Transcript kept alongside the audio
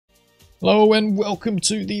Hello and welcome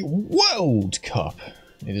to the World Cup.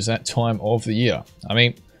 It is that time of the year. I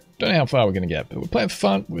mean, don't know how far we're going to get, but we're playing for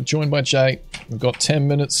fun. We're joined by Jay. We've got 10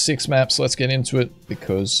 minutes, 6 maps. Let's get into it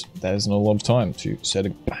because there's not a lot of time to set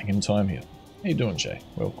a banging time here. How you doing, Jay?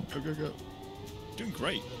 Welcome. Go. Doing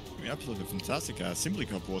great. I mean, absolutely fantastic. Simply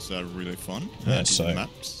Cup was really fun. Yeah, so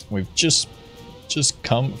maps. We've just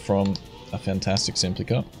come from a fantastic Simply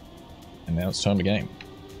Cup, and now it's time to game.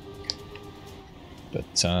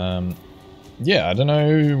 But yeah, I don't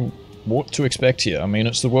know what to expect here. I mean,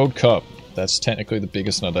 it's the World Cup. That's technically the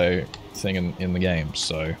biggest Nadeo thing in the game,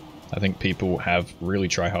 so I think people have really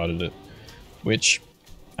try-harded it, which,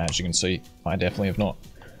 as you can see, I definitely have not.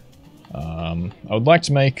 I would like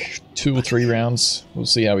to make 2 or 3 rounds. We'll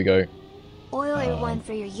see how we go. Oiler one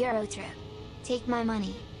for your Euro trip. Take my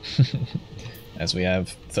money. As we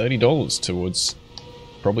have $30 towards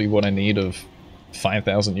probably what I need of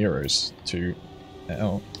 5,000 euros to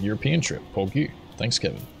our European trip. Pog you. Thanks,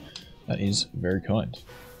 Kevin. That is very kind.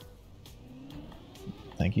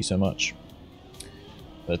 Thank you so much.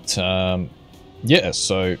 But yeah,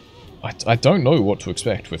 so I don't know what to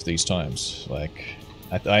expect with these times. Like,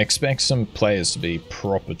 I expect some players to be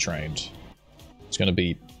proper trained. It's going to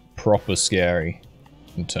be proper scary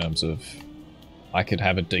in terms of I could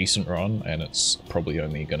have a decent run and it's probably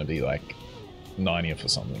only going to be like 90th or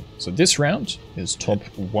something. So this round is top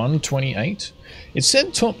 128. It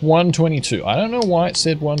said top 122. I don't know why it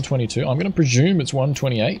said 122. I'm going to presume it's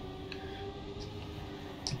 128.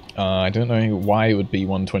 I don't know why it would be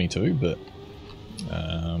 122, but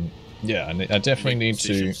yeah, I definitely need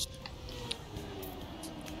to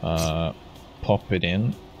pop it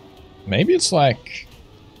in. Maybe it's like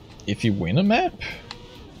if you win a map,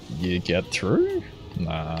 you get through?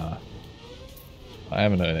 Nah. I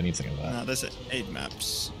haven't heard anything of that. No, there's 8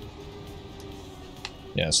 maps.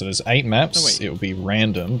 Yeah, so there's 8 maps. Oh, wait. It will be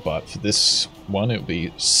random, but for this one, it will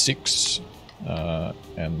be 6.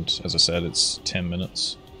 And as I said, it's 10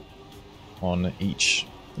 minutes on each.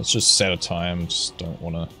 Let's just set a time. Just don't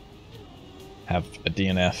want to have a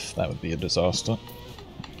DNF. That would be a disaster.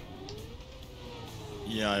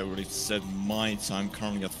 Yeah, I already said my time.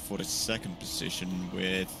 Currently at 42nd position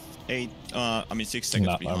with 6 seconds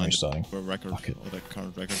Nah, I'm behind restarting. the record, Fuck it. or the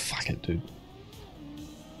current record. Fuck it, dude.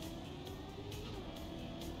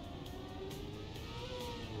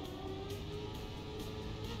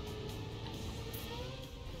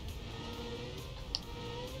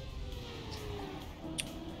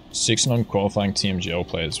 Six non-qualifying TMGL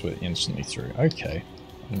players were instantly through. Okay,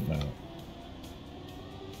 I didn't know that.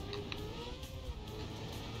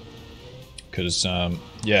 Because,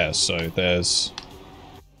 yeah, so there's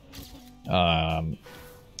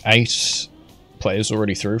 8 players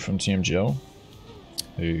already through from TMGL,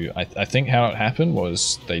 who I think how it happened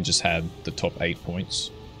was they just had the top 8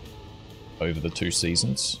 points over the 2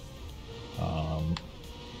 seasons.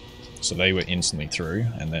 So they were instantly through,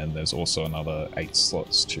 and then there's also another 8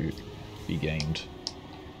 slots to be gained,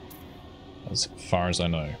 as far as I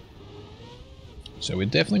know. So we're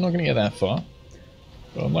definitely not going to get that far,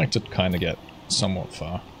 but I'd like to kind of get somewhat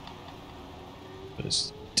far. But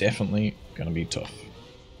it's definitely going to be tough.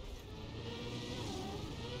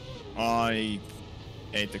 I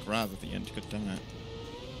ate the grab at the end. Good damn it.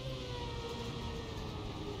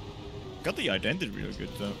 Got the identity really good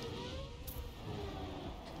though.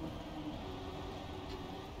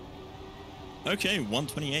 Okay,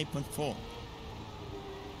 128.4.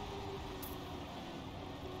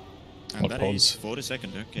 And What that pods? is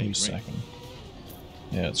 42nd. Okay, New great. second.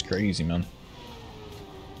 Yeah, it's crazy, man.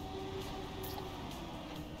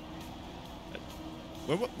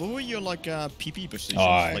 What were your like PP positions? Oh,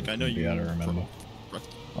 I like I know wouldn't be you. able to remember. From,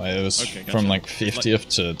 It was Okay, from gotcha. like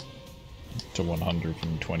 50th to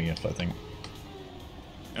 120th, I think.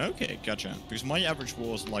 okay, gotcha. Because my average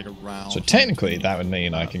was like around. So technically, 120. that would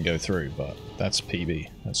mean I can go through, but that's PB.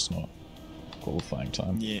 That's not qualifying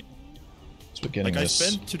time. Yeah. So we're getting Like I this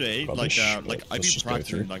spent today, rubbish, like but I've let's been just go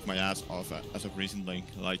through. practicing like my ass off as of recently.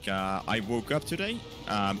 Like I woke up today,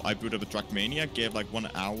 I booted up a Trackmania, gave like 1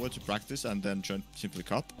 hour to practice, and then joined Simply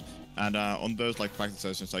Cup. And on those like practice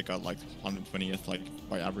sessions, I got like 120th, like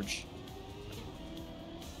by average,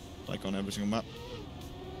 like on every single map.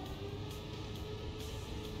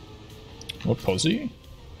 What pos are you?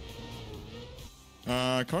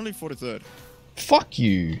 Currently 43rd. Fuck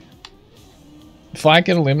you. If I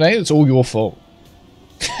get eliminated, it's all your fault.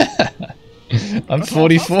 I'm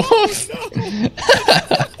 44th.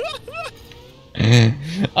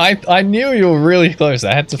 I knew you were really close.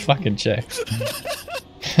 I had to fucking check.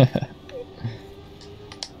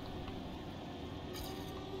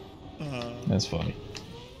 That's funny.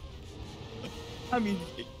 I mean,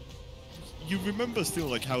 you remember still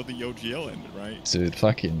like how the OGL ended, right? Dude,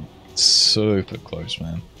 fucking super close,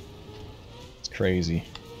 man. It's crazy.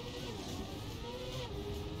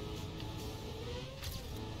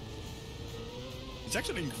 It's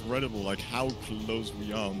actually incredible, like how close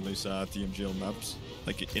we are on these TMGL maps.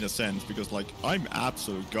 Like in a sense, because like I'm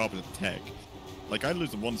absolute garbage at tech. Like I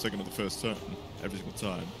lose 1 second of the first turn every single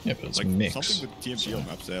time. Yeah, but it's like mix. Something with TMGL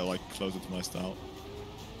maps, they're like closer to my style.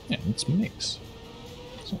 Yeah, it's mix.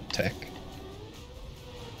 It's not tech.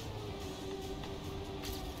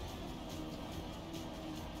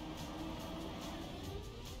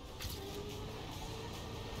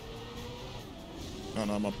 Oh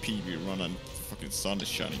no, I'm a PB run and fucking sun is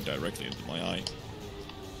shining directly into my eye.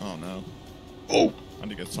 Oh no. Oh! I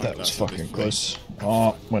need to get That was fucking close.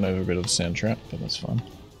 Oh, went over a bit of the sand trap, but that's fine.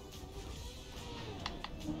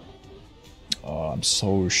 Oh, I'm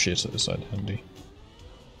so shit at this identity.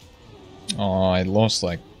 Oh, I lost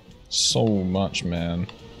like so much, man.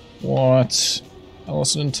 What? I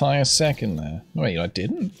lost an entire second there. Wait, I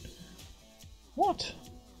didn't? What?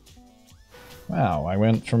 Wow, I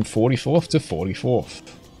went from 44th to 44th.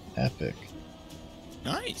 Epic.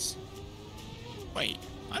 Nice. Wait,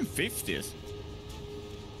 I'm 50th.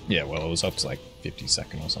 Yeah, well, it was up to like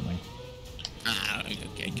 52nd or something. Ah,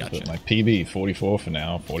 okay, gotcha. But my PB, 44 for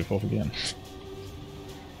now, 44th again.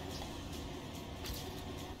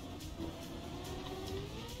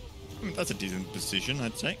 That's a decent position,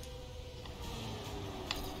 I'd say.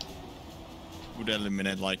 Would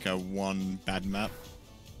eliminate like a one bad map.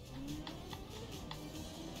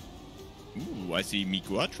 Ooh, I see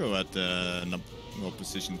Miguatro at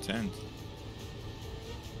position 10.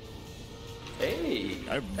 Hey,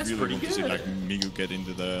 I that's really pretty want to see good. like Migu get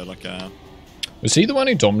into the Was he the one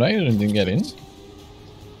who dominated and didn't get in?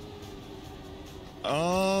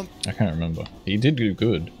 I can't remember. He did do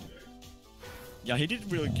good. Yeah, he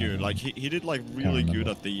did really good. Like he did like really good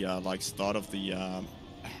at the like start of the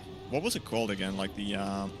what was it called again? Like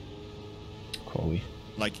the Quali.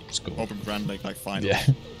 like Cool. Open Grand League like finals. Yeah.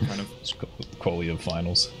 Kind of. It's called the Quali of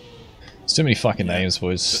finals. There's too many fucking names,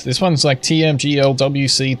 boys. This one's like TMGL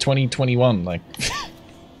WC 2021. Like,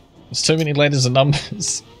 there's too many letters and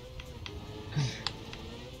numbers.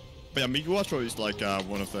 But yeah, Miguatro is like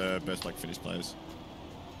one of the best like Finnish players,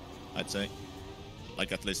 I'd say.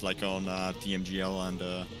 Like at least like on TMGL and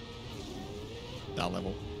that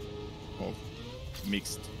level, or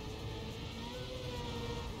mixed.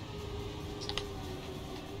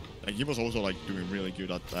 Like he was also like doing really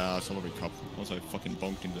good at Solary Cup. Also fucking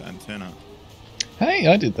bonked into the antenna. Hey,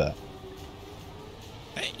 I did that.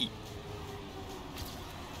 Hey,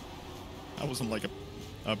 I was on like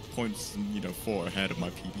a points 4 ahead of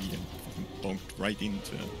my PB and fucking bonked right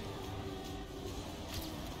into it.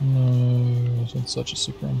 No, it wasn't such a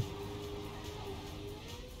sick run.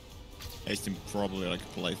 Hastings probably like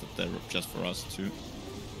placed it there just for us too.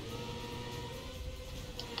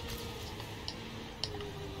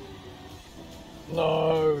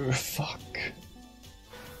 No, fuck.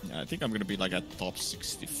 Yeah, I think I'm gonna be like at top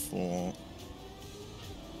 64.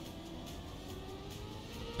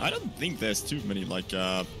 I don't think there's too many like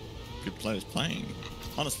good players playing,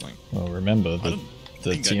 honestly. Well, remember that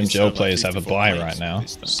the think I TMGL deserve, like, players have a 54 bye points right now,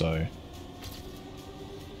 this time. so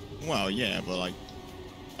Well, yeah, but like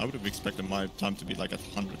I would have expected my time to be like at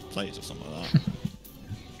 100 plays or something like that.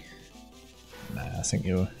 nah, I think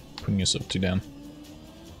you're putting yourself too down.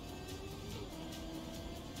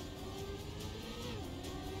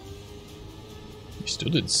 You still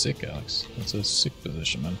did sick, Alex. That's a sick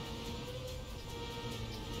position, man.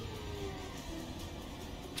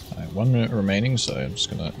 Alright, 1 minute remaining, so I'm just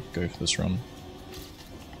gonna go for this run.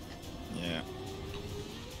 Yeah.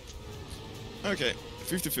 Okay,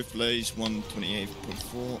 55th place,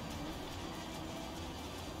 128.4.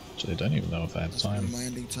 Actually, I don't even know if I have time. My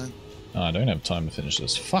ending time. No, I don't have time to finish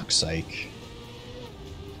this. Fuck's sake.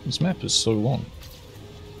 This map is so long.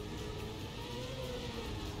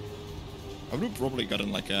 I would have probably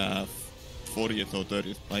gotten like a 40th or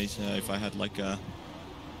 30th place if I had like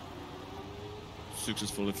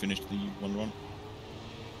successfully finished the one run.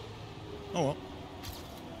 Oh well.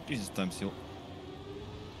 Jesus time still.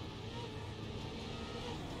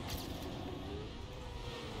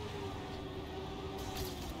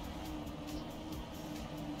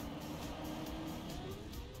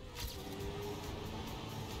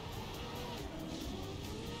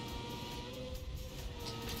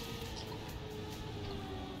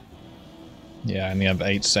 Yeah, I only have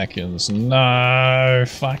 8 seconds. No!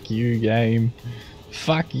 Fuck you, game.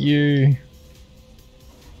 Fuck you.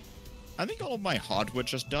 I think all of my hardware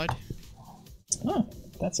just died. Oh,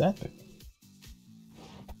 that's epic.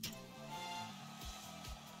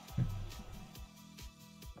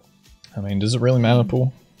 I mean, does it really matter,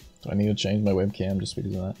 Paul? Do I need to change my webcam just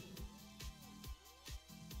because of that?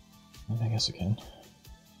 I guess I can.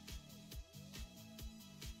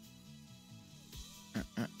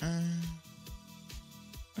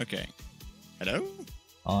 Okay. Hello?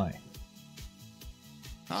 Hi.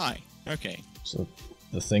 Hi. Okay. So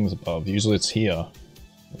the thing's above. Usually it's here.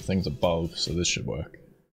 The thing's above, so this should work.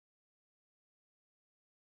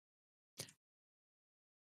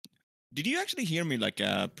 Did you actually hear me like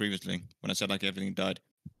previously when I said like everything died?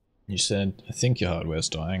 You said, I think your hardware's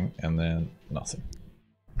dying, and then nothing.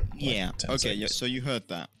 Yeah. 10 Okay. Yeah. seconds. So you heard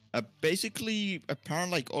that. Basically,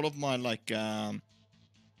 apparently, like all of my like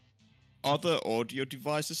other audio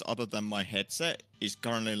devices other than my headset is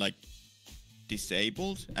currently like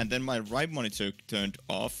disabled, and then my right monitor turned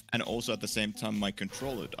off, and also at the same time my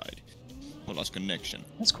controller died. I lost connection.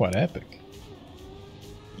 That's quite epic.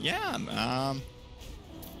 Yeah.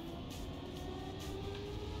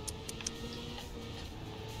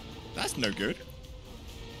 That's no good.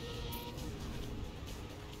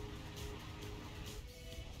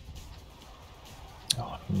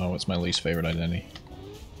 Oh no, it's my least favorite identity.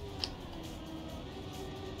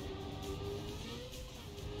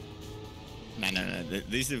 No.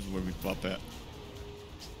 This is where we pop it.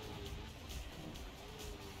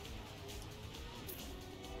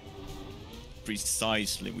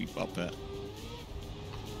 Precisely, we pop it.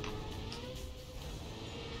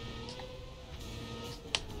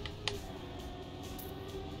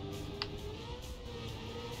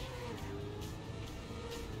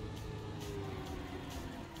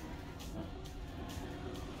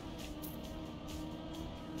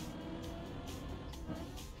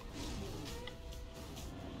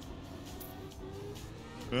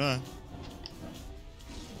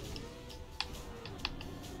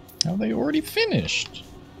 Have they already finished?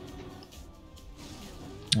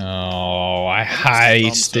 Oh, I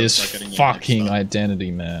hate this fucking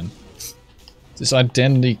identity, man. This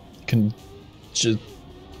identity can just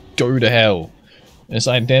go to hell. This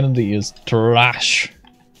identity is trash.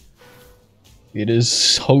 It is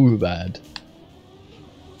so bad.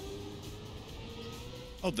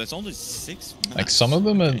 Oh, there's only 6 maps. Like, some of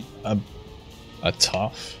them are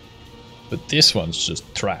tough, but this one's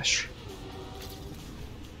just trash.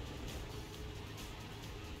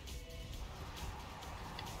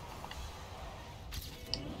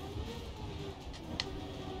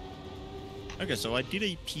 Okay, so I did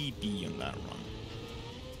a PB on that run.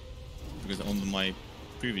 Because on my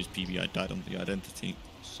previous PB I died on the identity,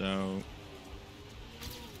 so...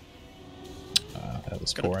 That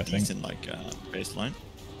was got poor, a I think. decent, like, baseline.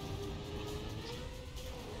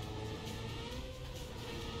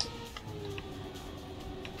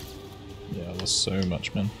 Yeah, there's so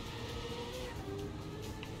much, man.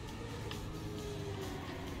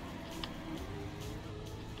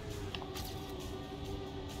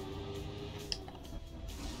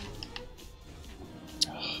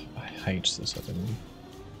 I hate this identity.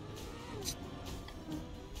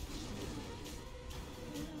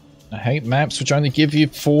 I hate maps which only give you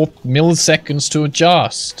 4 milliseconds to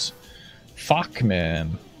adjust. Fuck,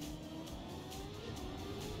 man.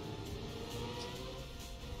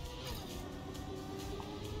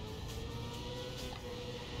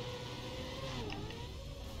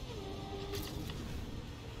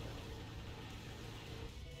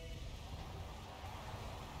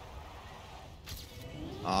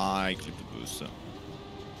 I clipped the booster.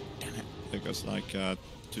 Damn it. There goes like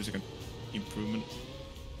 2-second improvement.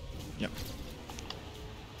 Yep.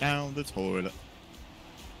 Down the toilet.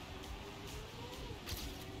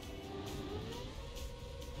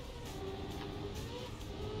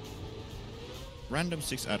 Random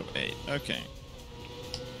 6 out of 8. Okay.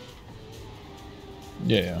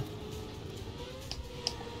 Yeah.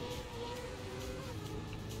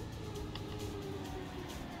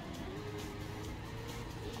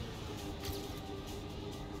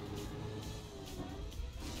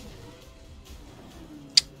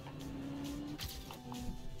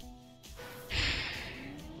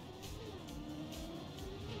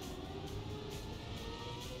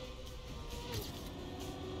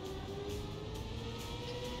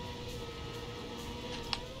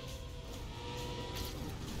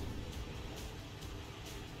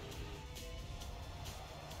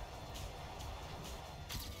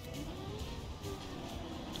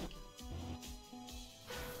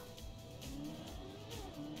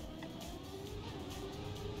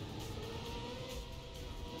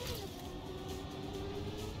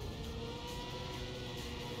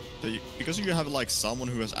 So because you have like someone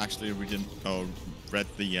who has actually read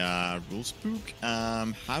the rules book,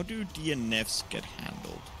 how do DNFs get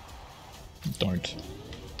handled? Don't.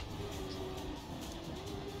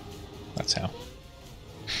 That's how.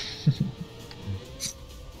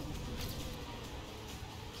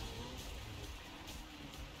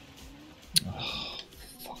 Oh,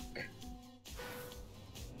 fuck.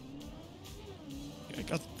 Yeah, I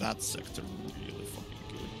got that sector really fucking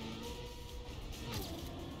good.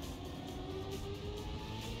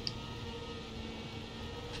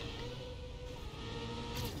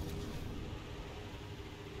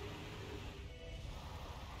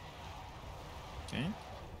 Okay.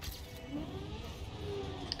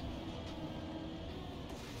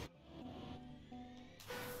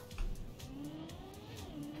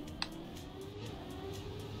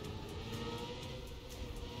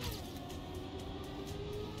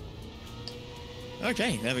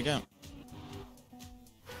 Okay, there we go.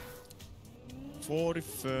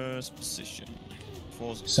 41st position.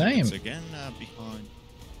 4 Same. seconds again behind.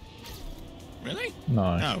 Really?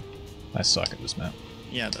 No. No. I suck at this map.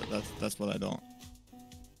 Yeah, that's what I don't.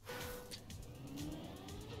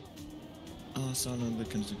 Some of the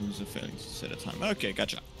consequences of failing to set a time. Okay,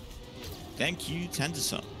 gotcha. Thank you,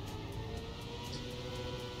 Tenderson.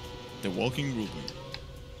 The walking rule book.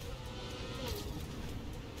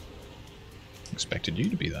 Expected you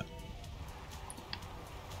to be that.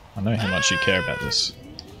 I know how much you care about this.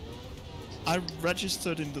 I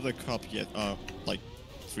registered into the cup like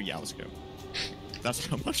 3 hours ago. That's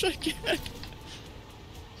how much I get.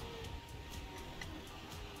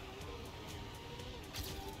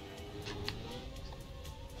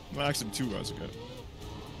 Well, actually 2 hours ago.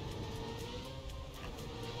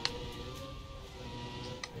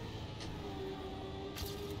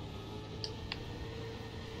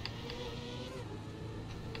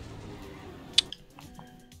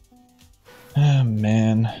 Oh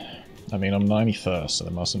man. I mean, I'm 91st, so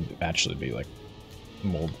there mustn't actually be like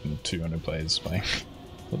more than 200 players playing.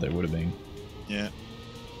 What there would have been. Yeah.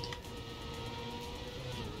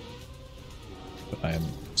 But I am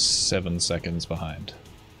 7 seconds behind,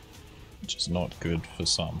 which is not good for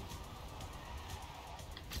some.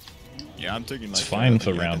 Yeah, I'm taking like... It's fine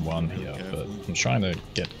for round 1 here, but I'm trying to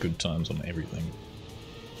get good times on everything.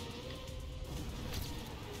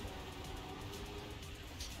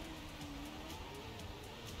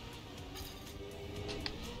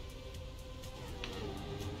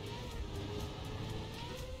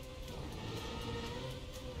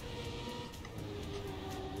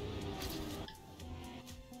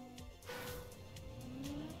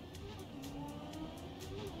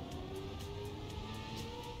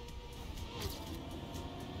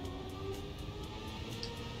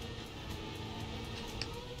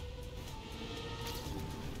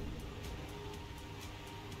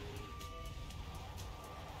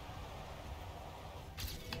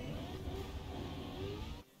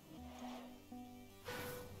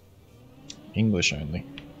 English only.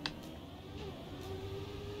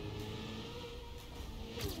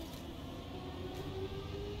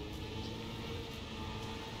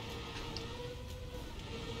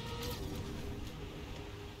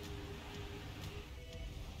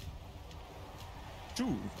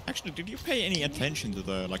 True. Actually, did you pay any attention to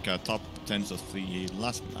the top 10s of the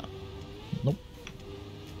last map? Nope.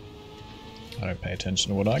 I don't pay attention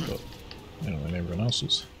to what I got. I don't know everyone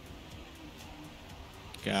else's.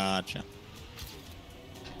 Gotcha.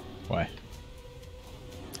 Why?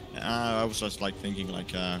 I was just like thinking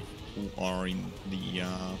who are in the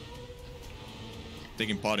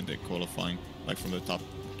taking part in the qualifying, like from the top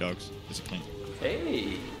dogs, basically.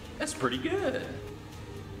 Hey, that's pretty good.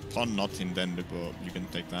 Ton not intended, but you can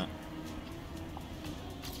take that.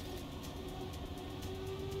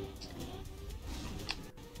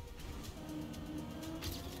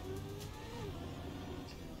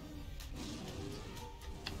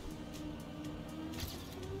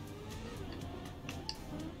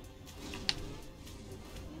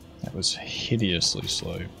 That was hideously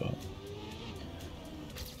slow, but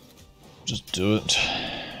just do it.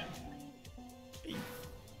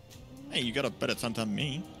 Hey, you got a better time than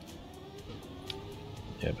me.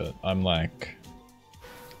 Yeah, but I'm like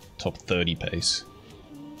top 30 pace,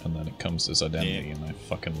 and then it comes this identity, Yeah. and I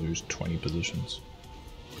fucking lose 20 positions.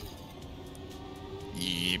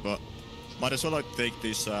 Yeah, but might as well like take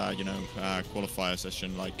this, qualifier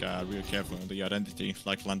session real careful on the identity,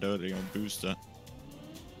 like Landori on booster,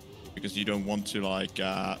 because you don't want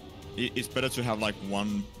to it's better to have like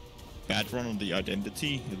one bad run on the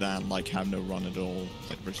identity than like have no run at all,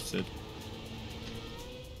 like Richard said.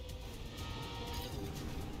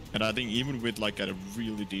 And I think even with like a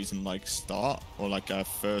really decent like start or like a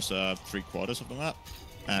first 3 quarters of the map,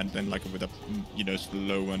 and then like with a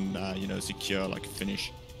slow and secure like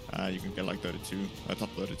finish, you can get like 32, top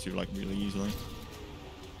 32 like really easily.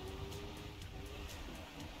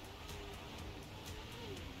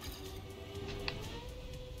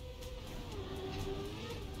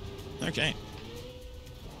 Okay.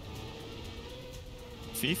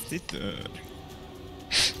 53rd.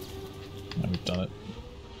 Now we've done it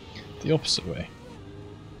the opposite way.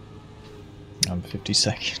 I'm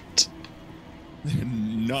 52nd.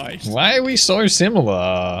 Nice. Why are we so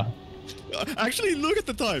similar? Actually, look at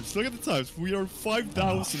the times. Look at the times. We are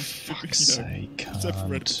 5,000 Fuck's sake,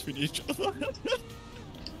 separated cunt. between each other.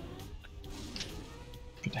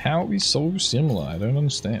 But how are we so similar? I don't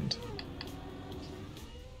understand.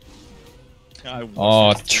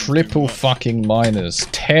 Oh, triple fucking minus.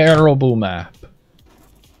 Terrible map.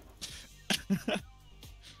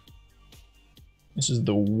 This is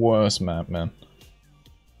the worst map, man.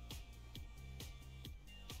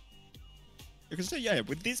 You can say, yeah,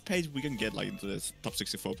 with this page we can get like into this top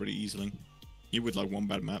 64 pretty easily. Even with like one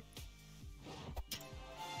bad map.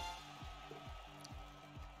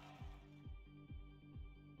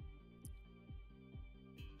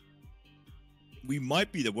 We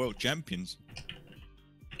might be the world champions.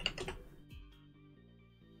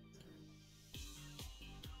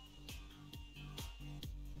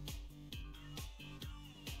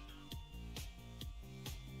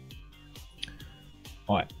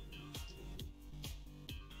 Alright.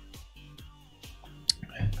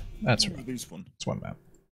 That's right. This one. It's one map.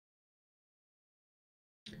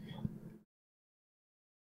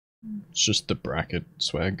 It's just the bracket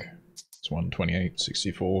swag. It's 128,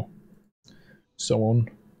 64, so on.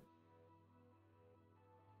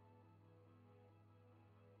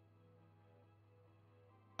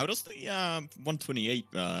 How does the 128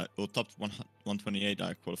 or top 128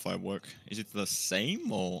 qualifier work? Is it the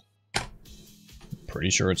same or?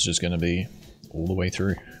 Pretty sure it's just going to be all the way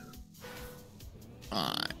through.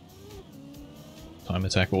 Alright. Time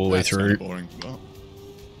attack all the way through. Boring. Well.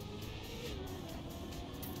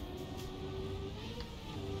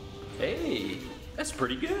 Hey, that's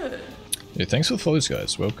pretty good. Yeah, thanks for the follows,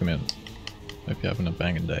 guys. Welcome in. Hope you're having a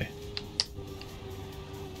banging day.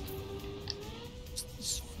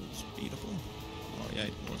 This feels beatable. Oh yeah,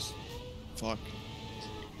 it was. Fuck.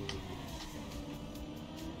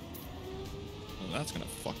 Well, that's gonna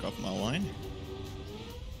fuck up my line.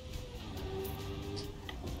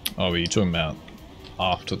 Oh, were you talking about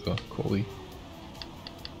after the quali?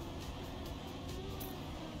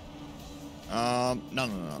 No,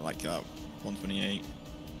 like 128,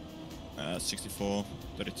 64,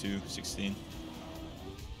 32, 16.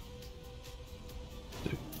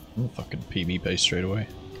 Dude, I'm a fucking PB pace straight away.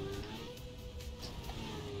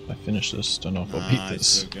 If I finish this, don't know if I'll beat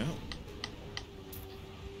this. Go.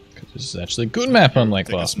 Because this is actually a good map, unlike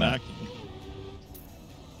Take a last map. snack.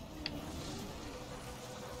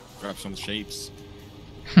 Grab some shapes.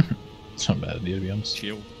 It's not a bad idea, to be honest.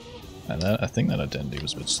 Chill. And I think that identity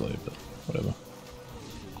was a bit slow, but whatever.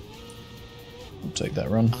 I'll take that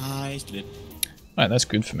run. I split. Alright, that's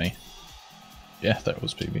good for me. Yeah, that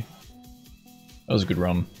was PB. That was a good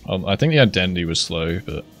run. I think the identity was slow,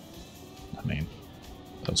 but I mean,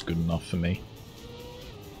 that was good enough for me.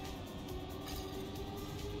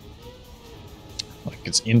 Like,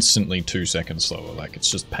 it's instantly 2 seconds slower, like, it's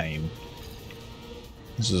just pain.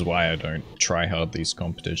 This is why I don't try hard these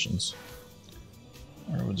competitions.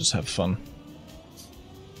 Or we'll just have fun.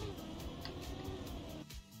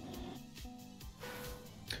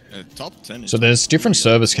 Top 10 is So there's different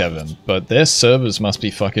servers, Kevin, but their servers must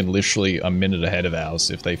be fucking literally a minute ahead of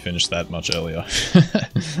ours if they finish that much earlier.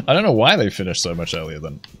 I don't know why they finished so much earlier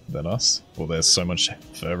than us. Well, they're so much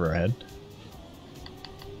further ahead.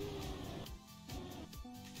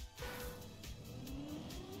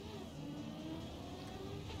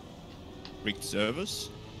 rigged servers.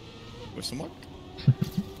 Question mark?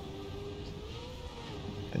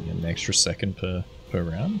 And an extra second per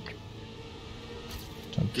round.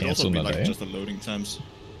 Time Could also cancel be like Nadeo. just the loading times.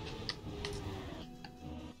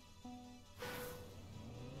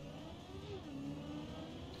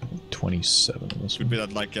 $27 on this Could one. be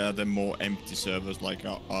that like the more empty servers like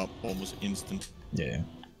are almost instant. Yeah.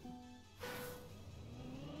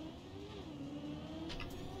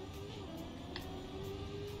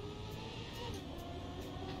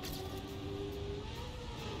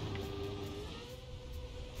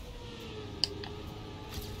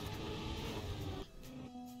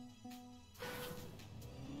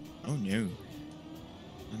 Oh no.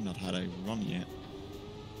 I've not had a run yet.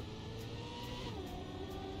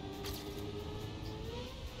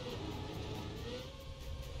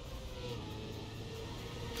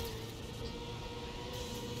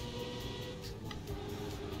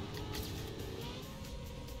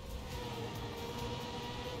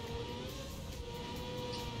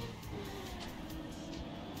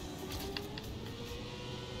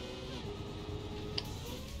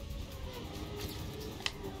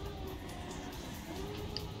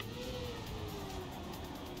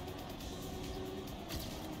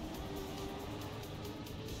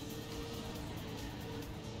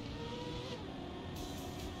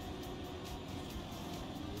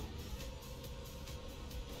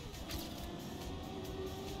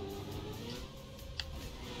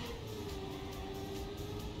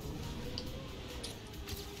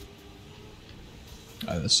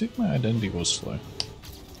 The Super Identity was slow.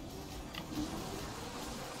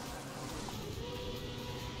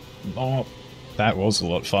 Oh, that was a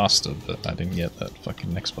lot faster, but I didn't get that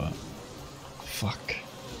fucking next part. Fuck.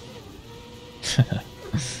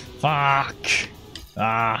 Fuck!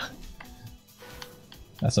 Ah!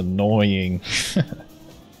 That's annoying.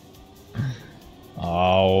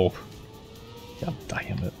 Oh. God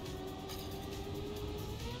damn it.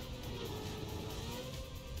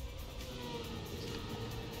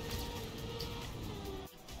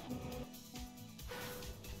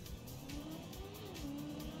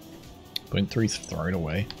 Point 3 thrown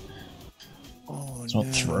away. Oh, it's not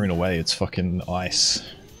thrown away, it's fucking ice.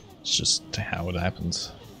 It's just how it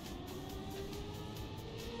happens.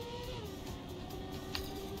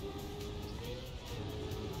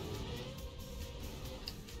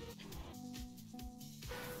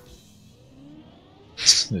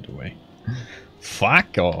 Slid away.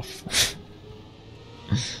 Fuck off.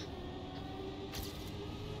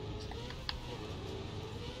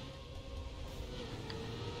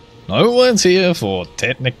 No one's here for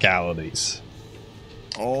technicalities.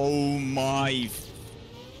 Oh my.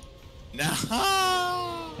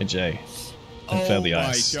 Hey Jay, don't fail the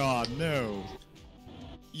ice. Oh my god, no.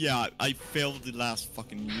 Yeah, I failed the last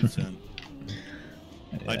fucking U-turn. Yeah.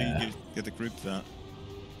 I didn't get the grip that.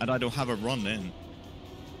 And I don't have a run in.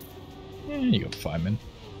 You got 5 minutes.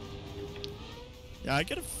 Yeah, I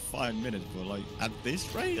get a 5 minutes, but like, at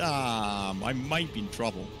this rate, I might be in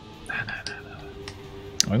trouble. No.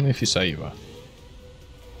 Only if you say you are.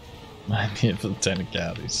 I'm here for the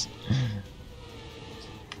technicalities.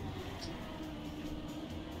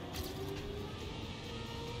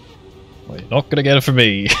 Well, you're not gonna get it from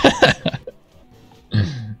me.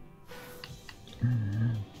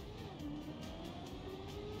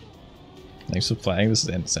 Thanks for playing, this is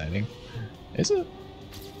entertaining. Is it?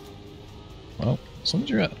 Well, as long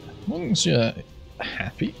as you're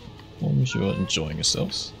happy, as long as you're enjoying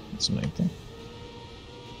yourselves, that's the main thing.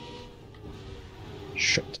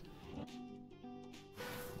 Shit.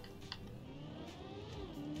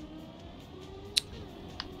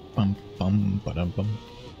 Bum bum ba dum bum.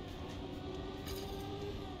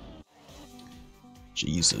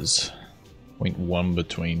 Jesus. 0.1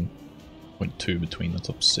 between 0.2 between the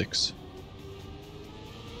top 6.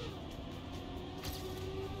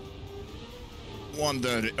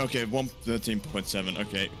 130. Okay, 113.7.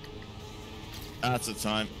 Okay. That's the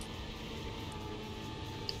time.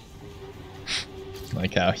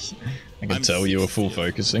 Like how I can tell you were full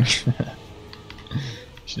focusing.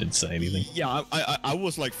 She didn't say anything. Yeah, I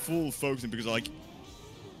was like full focusing because like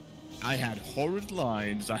I had horrid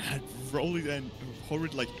lines, I had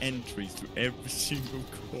horrid like entries to every single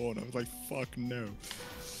corner. I was like, fuck no.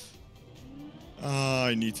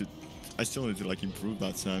 I still need to like improve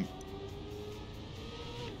that time.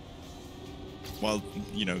 Well,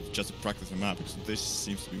 you know, just to practice the map, because this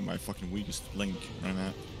seems to be my fucking weakest link right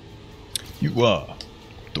now. You are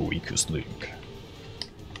the weakest link.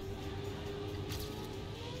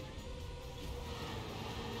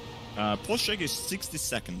 Pulse check is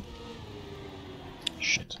 62nd.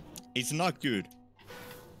 Shit. It's not good.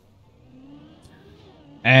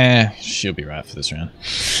 She'll be right for this round.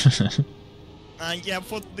 Yeah,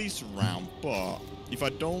 for this round, but if I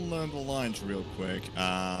don't learn the lines real quick,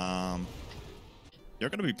 you're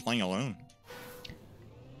gonna be playing alone.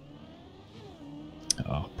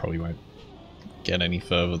 Oh, probably won't get any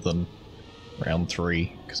further than round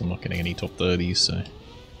 3 because I'm not getting any top 30s. So.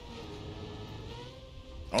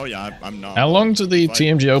 Oh yeah, I'm not. How long do the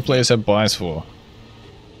TMGL players have buys for?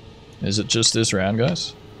 Is it just this round,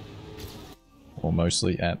 guys? Or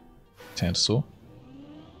mostly at Tantasaur?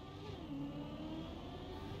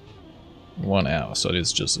 1 hour, so it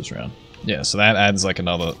is just this round. Yeah, so that adds like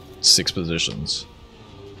another 6 positions.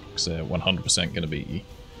 Because they're 100% going to be.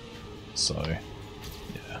 So,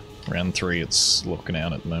 yeah. Round 3, it's looking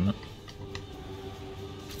out at the moment.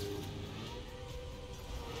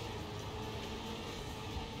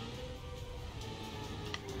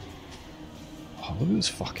 Oh, look at this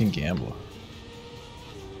fucking gambler.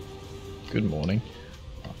 Good morning.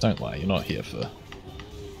 Oh, don't lie, you're not here for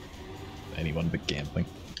anyone but gambling.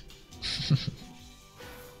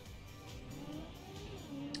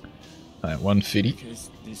 Alright, 150.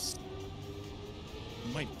 This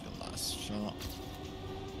might be the last shot.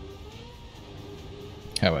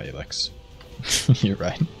 How are you, Lex? You're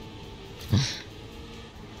right.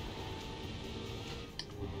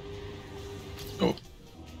 Oh.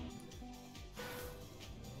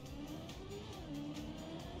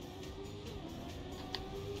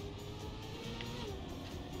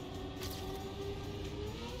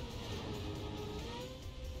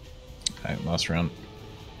 Alright, last round.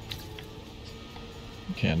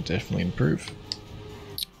 Can definitely improve.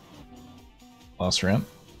 Last round.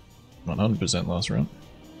 100% last round.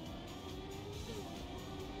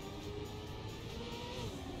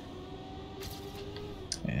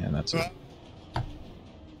 And that's it.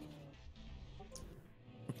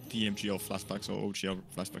 TMGL flashbacks or OGL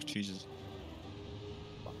flashback cheeses.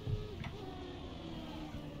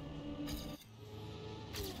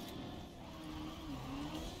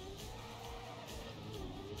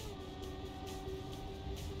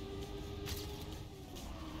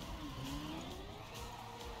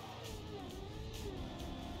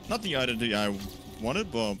 Not the identity I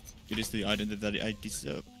wanted, but it is the identity that I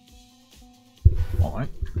deserve. Alright.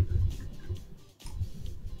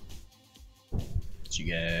 Did you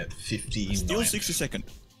get 59? Still 60 seconds.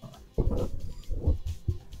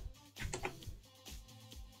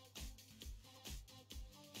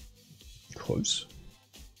 Close.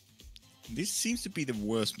 This seems to be the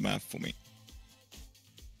worst map for me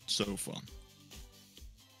so far.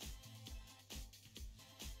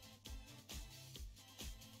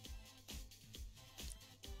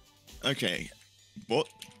 Okay, but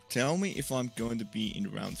tell me if I'm going to be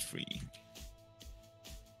in round 3.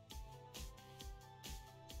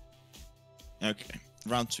 Okay,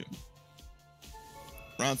 round 2.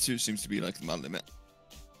 Round 2 seems to be like my limit.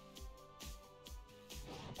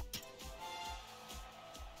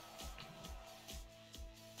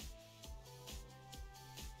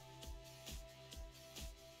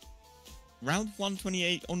 Round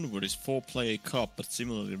 128 onward is 4-player cup, but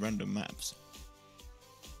similarly random maps.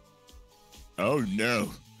 Oh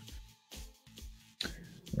no.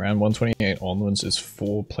 Round 128 onwards is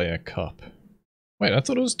 4-player cup. Wait, I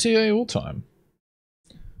thought it was TA all time.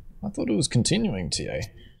 I thought it was continuing TA.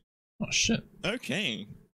 Oh shit. Okay.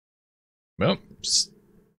 Well,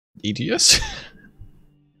 ETS.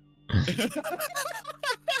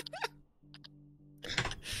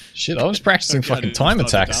 Shit, I was practicing fucking time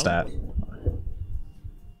attack stat.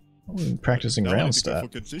 I wasn't practicing round stat. For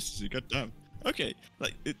consistency, goddamn. Okay,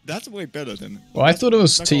 like that's way better than. Well, I thought it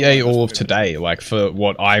was TA all of today, like for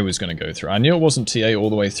what I was going to go through. I knew it wasn't TA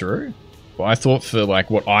all the way through, but I thought for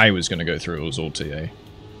like what I was going to go through it was all TA.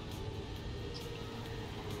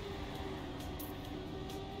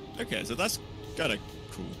 Okay, so that's kind of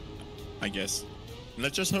cool, I guess.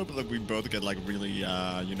 Let's just hope that we both get like really,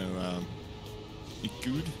 you know,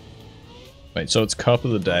 good. Wait, so it's cup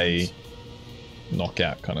of the day,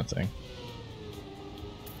 knockout kind of thing.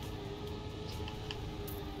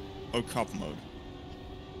 Oh, cup mode.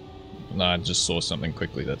 No, I just saw something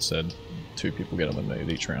quickly that said 2 people get eliminated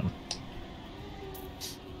each round.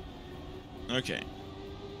 Okay.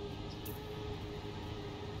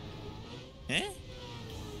 Eh?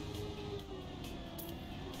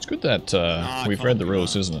 It's good that we've read the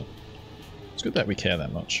rules, isn't it? It's good that we care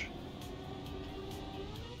that much.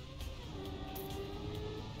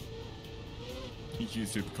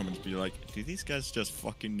 YouTube comments be like, did these guys just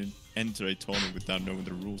fucking enter a tournament without knowing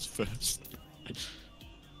the rules first?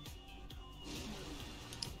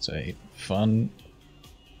 It's a fun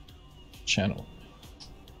channel.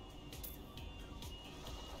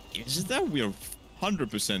 Is that we are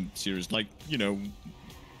 100% serious? Like, you know,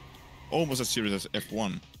 almost as serious as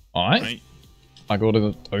F1. Right? I got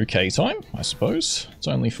an okay time, I suppose. It's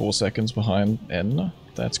only 4 seconds behind Edna.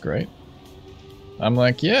 That's great. I'm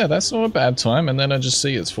like, yeah, that's not a bad time, and then I just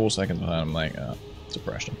see it's 4 seconds behind. I'm like,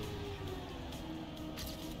 depression.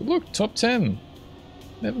 But look, top 10.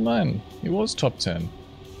 Never mind, he was top 10.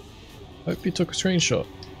 Hope you took a screenshot.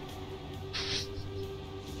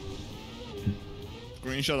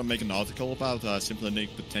 Screenshot and make an article about Simply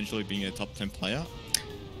Nick potentially being a top 10 player.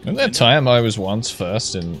 In that time, I was once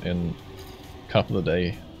first in couple of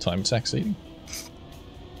day time succeeding.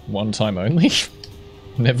 One time only.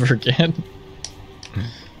 Never again.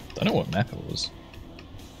 Don't know what map it was.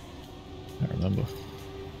 I don't remember.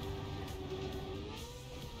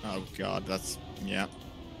 Oh god, that's... yeah.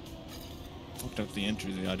 Fucked up the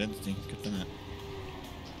entry, the identity. Good that.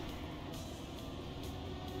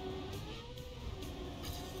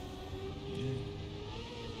 Yeah.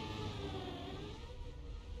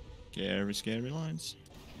 Scary, scary lines.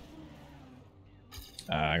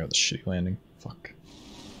 Ah, I got the shitty landing. Fuck.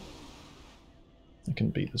 I can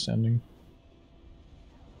beat this ending.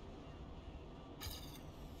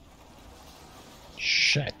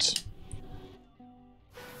 Shit.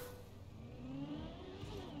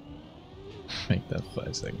 Make that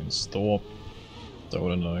 5 seconds. Stop. Don't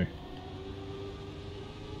want to know.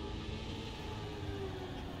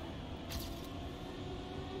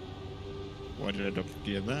 Why did I not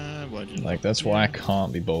give that? Why did Like, that's why I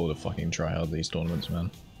can't be bothered to fucking try out these tournaments,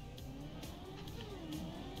 man.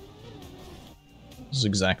 This is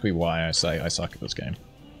exactly why I say I suck at this game.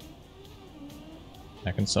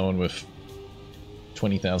 How can someone with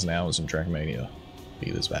 20,000 hours in Trackmania be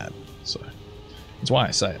this bad? So, that's why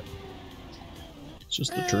I say it. It's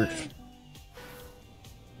just the truth.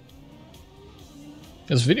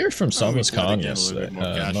 There's a video from Summer's Khan yesterday,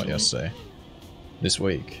 not yesterday, this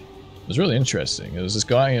week. It was really interesting. There was this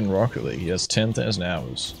guy in Rocket League, he has 10,000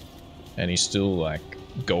 hours, and he's still like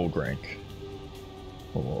gold rank,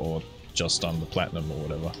 or just under platinum or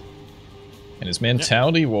whatever. And his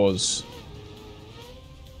mentality was,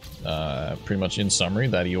 pretty much in summary,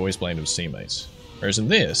 that he always blamed his teammates. Whereas in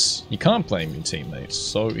this, you can't blame your teammates,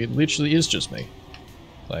 so it literally is just me.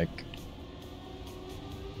 Like,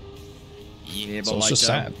 yeah, so but it's like, just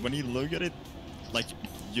sad. when you look at it, like,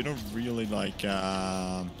 you don't really like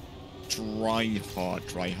try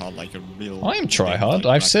hard like a real. I am try hard.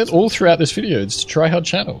 Like, I've said all throughout this video, it's a try hard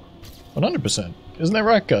channel. 100%. Isn't that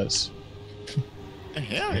right, guys?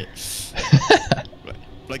 Yeah.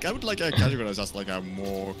 Like, I would like categorize us like our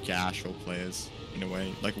more casual players in a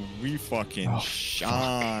way. Like, we fucking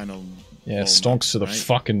shine on. Yeah, all stonks maps, to the right?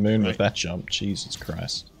 fucking moon with that jump. Jesus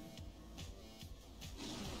Christ.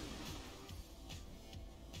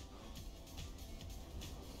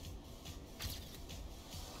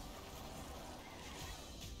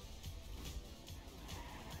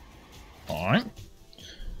 Alright.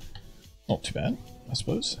 Not too bad, I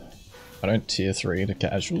suppose. I don't tier 3 to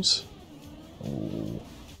casuals. Ooh.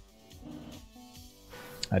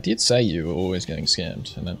 I did say you were always getting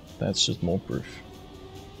scammed, and that's just more proof.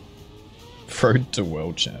 Road to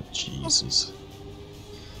World Champ, Jesus.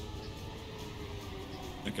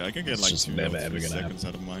 Okay, I can get It's like just 2 never or 3 ever gonna seconds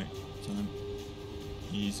out of my time.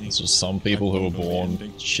 Easy. It's just some people who are don't know the born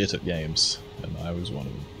ending. shit at games, and I was one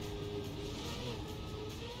of them.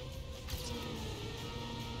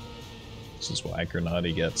 This is why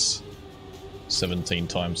Grenadi gets 17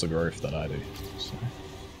 times the growth that I do. So.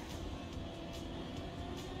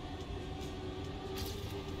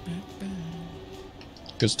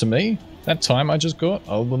 Because to me, that time I just got,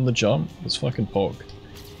 other than the jump, was fucking pog.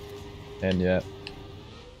 And yet,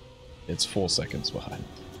 it's 4 seconds behind.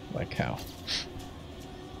 Like how?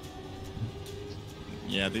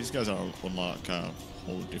 Yeah, these guys are on like a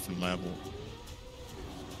whole different level.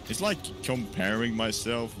 It's like comparing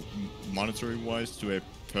myself monetary wise to a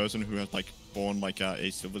person who has like born like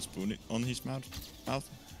a silver spoon on his mouth,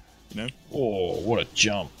 you know? Oh, what a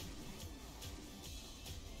jump.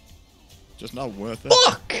 Just not worth it.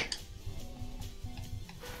 Fuck!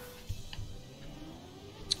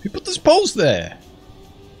 Who put this post there?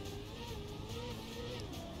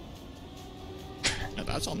 Yeah,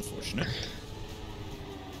 that's unfortunate.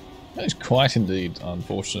 That is quite indeed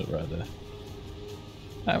unfortunate right there.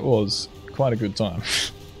 That was quite a good time.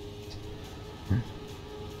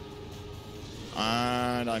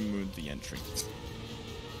 And I moved the entry.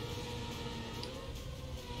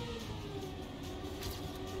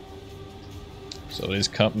 So it is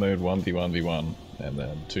cup mode 1v1v1, and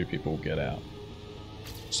then 2 people get out.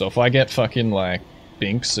 So if I get fucking like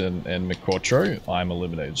Binks and McQuattro, I'm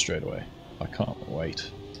eliminated straight away. I can't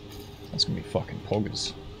wait. That's gonna be fucking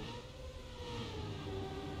poggers.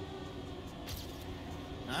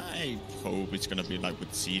 I hope it's gonna be like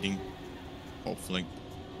with seeding. Hopefully.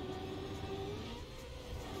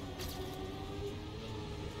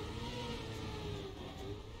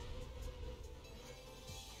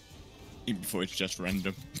 Even before it's just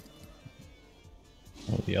random.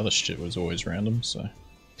 Well, the other shit was always random, so...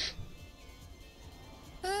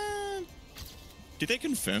 Did they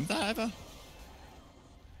confirm that ever?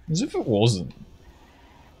 As if it wasn't.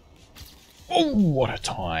 Oh, what a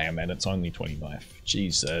time, and it's only 29th.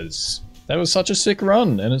 Jesus. That was such a sick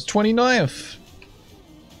run, and it's 29th.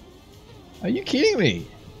 Are you kidding me?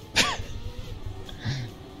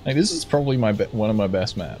 Like, this is probably one of my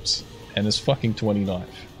best maps, and it's fucking 29th.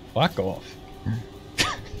 Fuck off.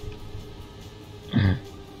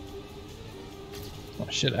 Oh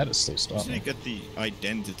shit, that is still So starting. you get the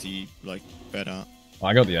identity like better.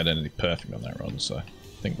 I got the identity perfect on that run, so I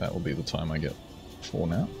think that will be the time I get 4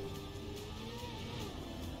 now.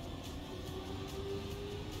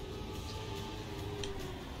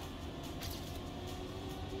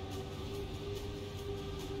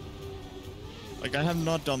 Like I have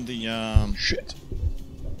not done the Shit.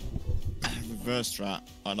 reverse strat.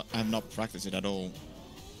 I have not practiced it at all.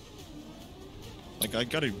 Like I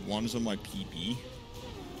got it once on my PB.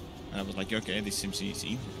 And I was like, okay, this seems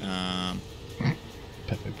easy.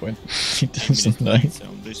 Pepe point. He doesn't know. So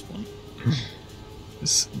on this one.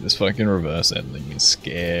 This fucking reverse ending is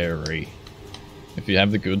scary. If you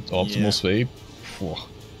have the good optimal speed, phew.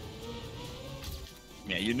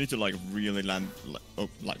 Yeah, you need to like really line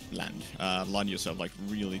yourself like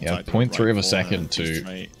really Yeah, tight. 0.3 of a right second to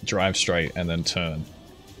straight. drive straight and then turn.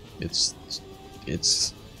 It's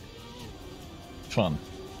fun.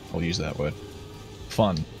 I'll use that word.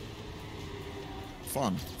 Fun.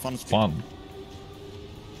 Fun speed. Fun.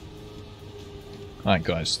 Alright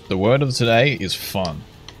guys, the word of today is fun.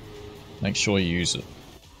 Make sure you use it.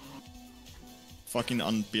 Fucking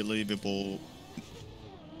unbelievable.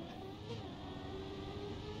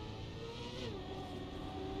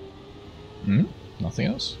 Nothing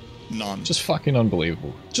else? None. Just fucking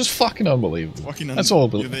unbelievable. Just fucking unbelievable. That's all.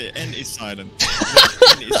 The N is silent.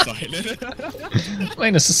 The N is silent. I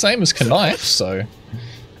mean, it's the same as knife, so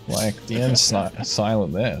like the end's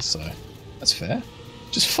silent there, so that's fair.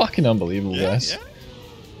 Just fucking unbelievable, guys.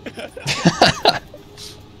 Yeah.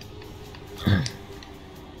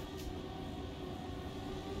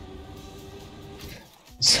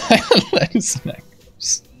 Silent lens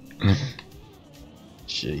snaps.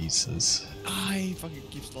 Jesus. I fucking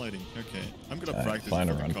keep sliding. Okay, I'm gonna practice fine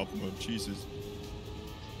for a run. cup mode. Jesus.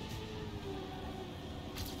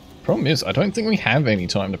 Problem is, I don't think we have any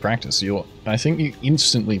time to practice. I think you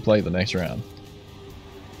instantly play the next round.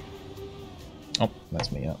 Oh,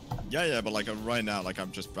 that's me out. Yeah, but like right now, like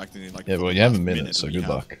I'm just practicing. Like Yeah, for well, the you have a last minute, so we good have.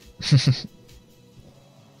 luck.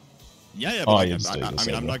 Yeah, Oh, but you like, just do I this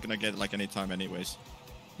mean, I'm over. not gonna get like any time anyways.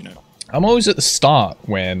 You know. I'm always at the start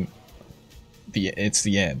when it's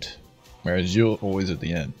the end, whereas you're always at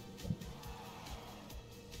the end.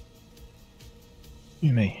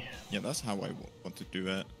 You me. Yeah, that's how I want to do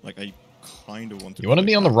it. Like I kind of want to. You want to click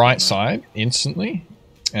be on the that right corner. side instantly,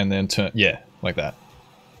 and then turn. Yeah, like that.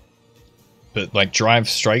 But like drive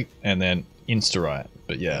straight and then insta right.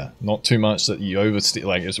 But yeah, not too much that you oversteer.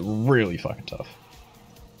 Like it's really fucking tough.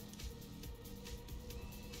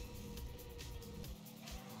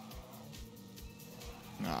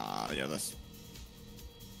 Yeah, that's.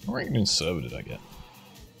 What rank in server did I get?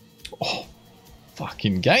 Oh,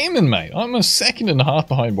 fucking gaming, mate. I'm a second and a half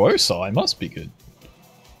behind Wosa. I must be good.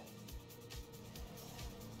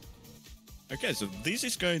 Okay, so this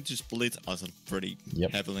is going to split us pretty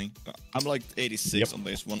Yep. heavily. I'm like 86 Yep. on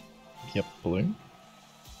this one. Yep, balloon.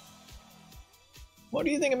 What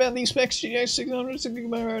do you think about these specs? GTX 600, 6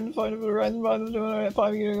 GB and 5 Ryzen 5, 200,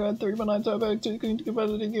 5 GB, 3.9 turbo, 2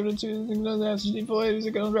 capacity, give it 2 HD4,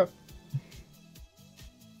 80 drop.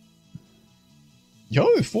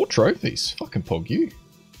 Yo, 4 trophies. Fucking pog you.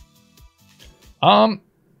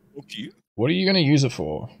 Okay. What are you gonna use it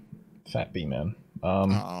for, Fat B man?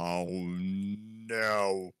 Oh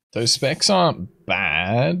no. Those specs aren't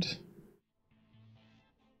bad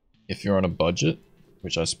if you're on a budget,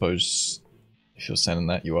 which I suppose if you're sending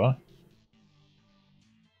that you are.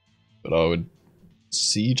 But I would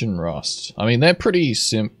Siege and Rust. I mean, they're pretty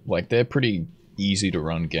they're pretty easy to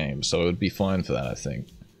run games, so it would be fine for that, I think.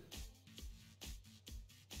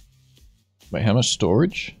 Wait, how much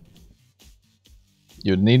storage?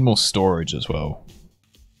 You'd need more storage as well.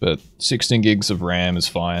 But 16 gigs of RAM is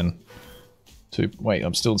fine. Wait,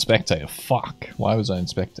 I'm still in Spectator. Fuck. Why was I in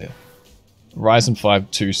Spectator? Ryzen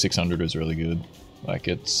 5 2600 is really good. Like,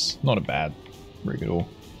 it's not a bad rig at all.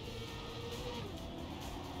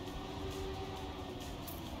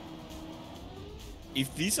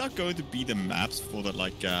 If these are going to be the maps for the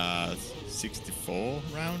like 64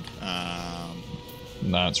 round,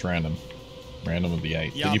 No, it's random. Random of the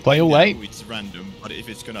 8. yeah, Did you play all I 8? know it's random, but if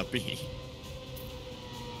it's gonna be,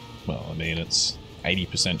 Well, I mean, it's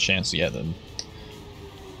 80% chance to get them.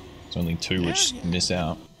 It's only 2 which miss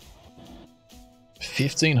out.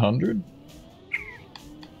 1500?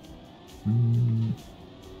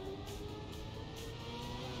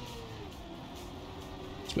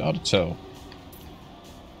 It's hard to tell.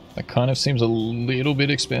 That kind of seems a little bit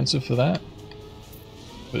expensive for that.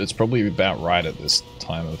 But it's probably about right at this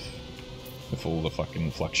time of with all the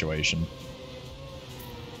fucking fluctuation.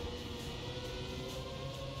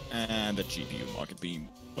 and the GPU market being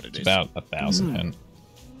what it It's is. about 1,000 and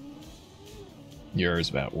euros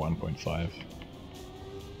about 1.5.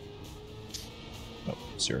 Oh,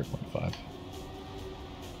 0.5.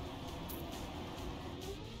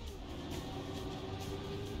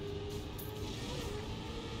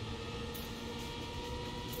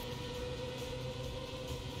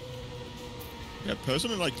 Yeah,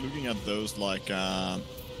 personally, like looking at those like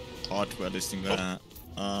hardware listing there,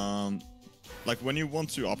 like when you want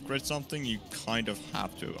to upgrade something, you kind of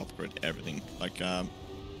have to upgrade everything. Like,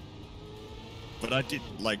 what I did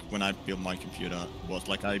like when I built my computer was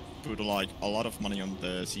like I put like a lot of money on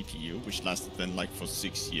the CPU, which lasted then like for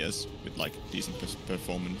 6 years with like decent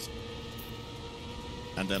performance.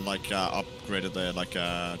 and then like upgraded the like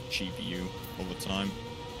GPU over time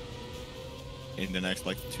in the next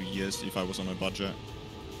like 2 years if I was on a budget.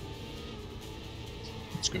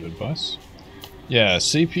 That's good advice. Yeah,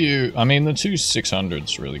 CPU, I mean the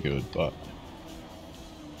 2600's really good, but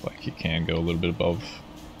like you can go a little bit above.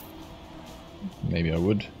 Maybe I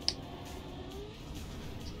would.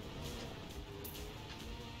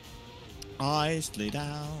 Eyes laid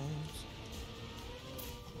out.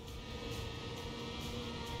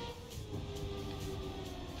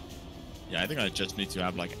 Yeah, I think I just need to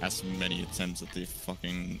have like as many attempts at the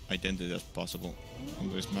fucking identity as possible on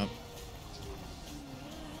this map.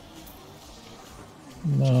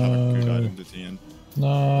 No. Have a good identity and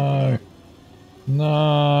No.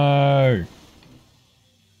 No.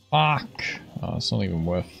 Fuck. Oh, it's not even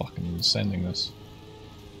worth fucking sending this.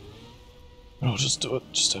 I'll just do it,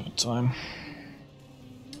 just over time.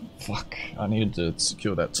 Fuck. I needed to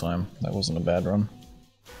secure that time. That wasn't a bad run.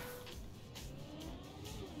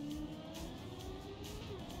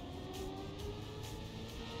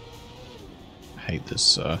 I hate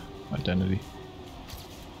this identity.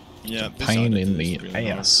 yeah, this Pain in identity the is really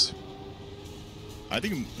ass. I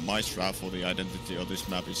think my strat for the identity of this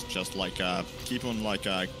map is just like keep on like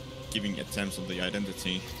giving attempts on the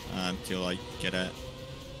identity until I get it.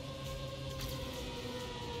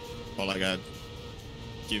 Or like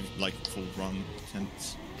give like full run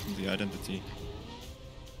attempts on the identity.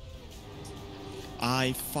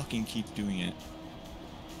 I fucking keep doing it.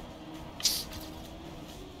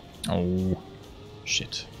 Oh,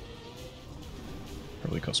 shit.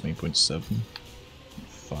 Probably cost me 0.7.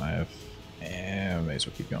 5. And may as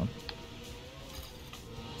well keep going.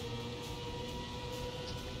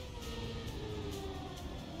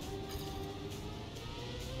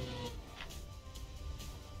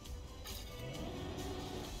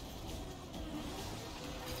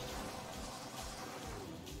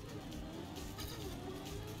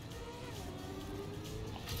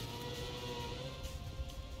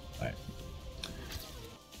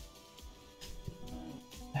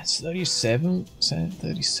 That's 37,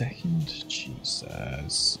 32nd?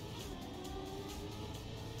 Jesus.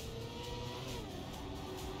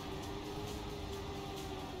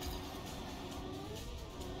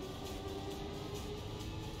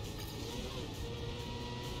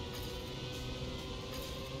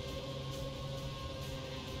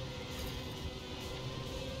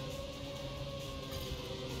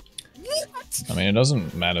 I mean, it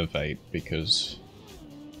doesn't matter, Vate, because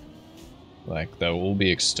like, they'll all be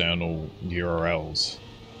external URLs.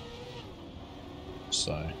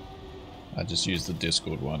 So, I just use the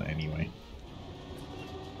Discord one anyway.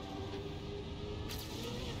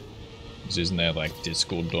 Because isn't there like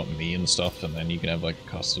discord.me and stuff, and then you can have like a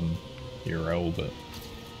custom URL, but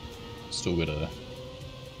still gotta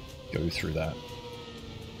go through that.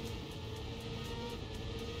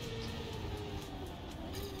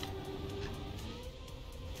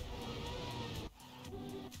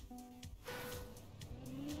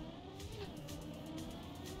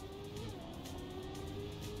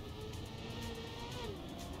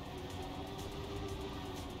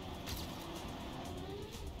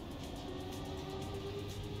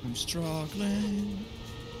 I'm struggling.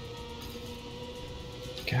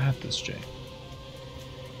 God, this Jay.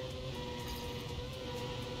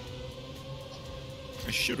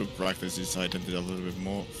 I should have practiced this identity a little bit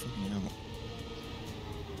more. Fucking hell.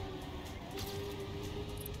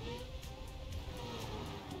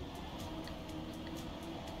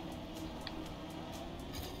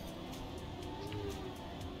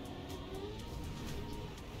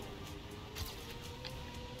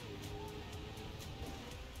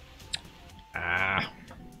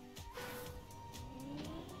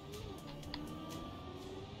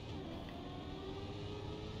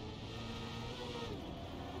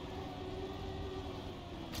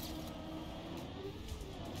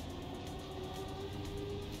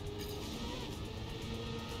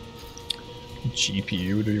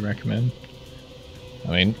 GPU do you recommend?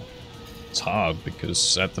 I mean, it's hard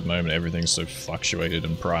because at the moment everything's so fluctuated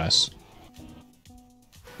in price.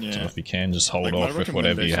 Yeah. So if you can just hold Like, my off with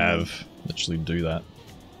whatever you recommendation have, literally do that.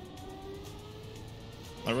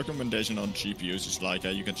 My recommendation on GPUs is like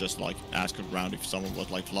you can just like ask around if someone was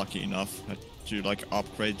like lucky enough to like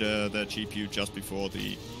upgrade their GPU just before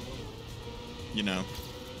the, you know,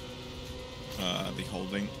 the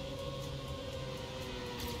holding.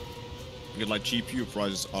 Because like GPU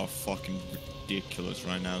prices are fucking ridiculous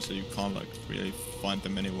right now, so you can't like really find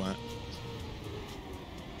them anywhere.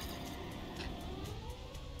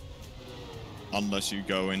 Unless you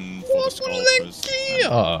go in for the scalpers.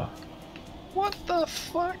 Gear? What the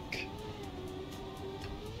fuck?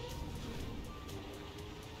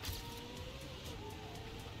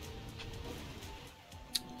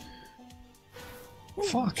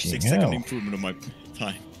 Fucking 6-second hell. improvement on my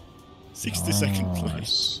time. 60-second place.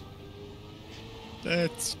 Nice.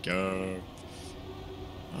 Let's go.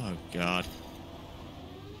 Oh god.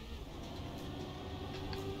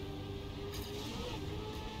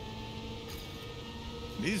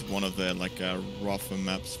 This is one of the like rougher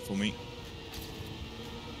maps for me.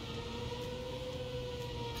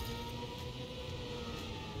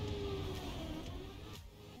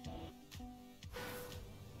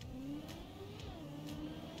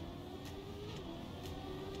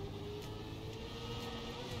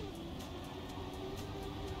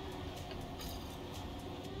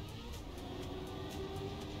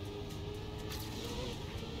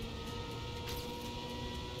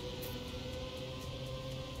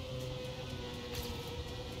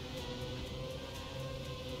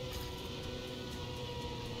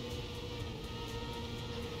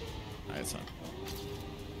 That's not.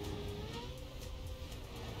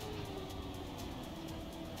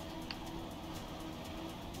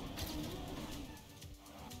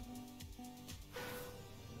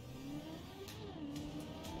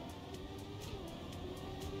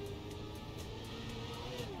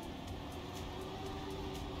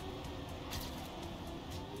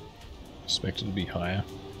 Expected to be higher.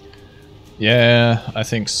 Yeah, I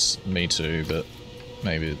think me too, but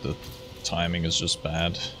maybe the timing is just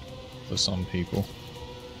bad for some people.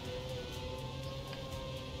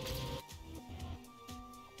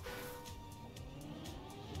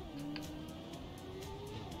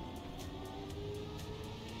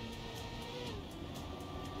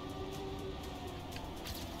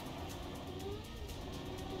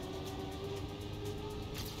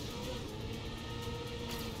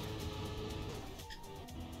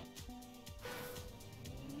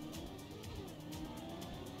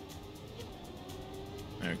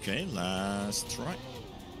 Okay, last try.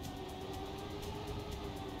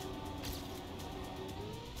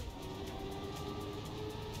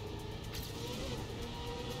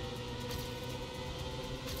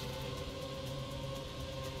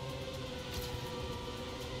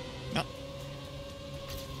 No.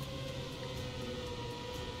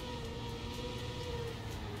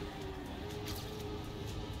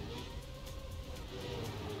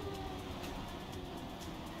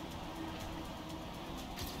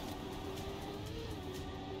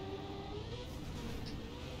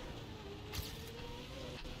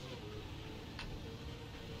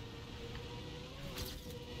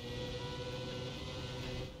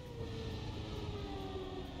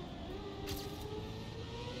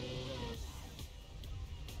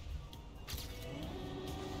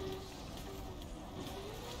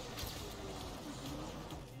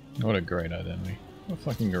 What a great identity. What a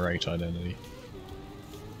fucking great identity.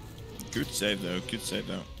 Good save though, good save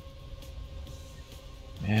though.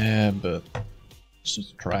 Yeah, but it's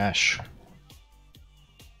just trash.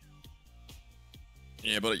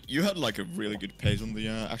 Yeah, but you had like a really good pace on the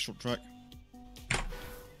actual track.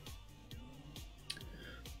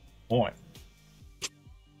 Alright.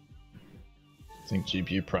 Think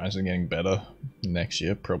GPU prices are getting better next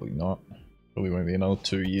year? Probably not. Probably won't be another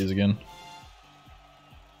 2 years again.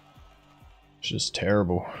 It's just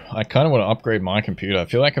terrible. I kind of want to upgrade my computer. I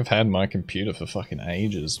feel like I've had my computer for fucking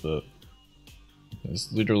ages, but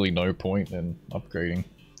there's literally no point in upgrading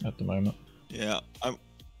at the moment. Yeah,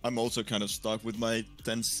 I'm also kind of stuck with my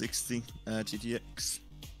 1060 GTX,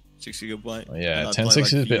 6GB. Oh, yeah, and I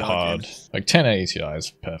 1060 play, is a bit VR hard. games. Like 1080 Ti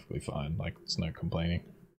is perfectly fine. Like there's no complaining.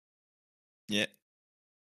 Yeah.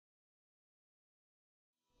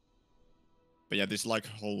 But yeah, this like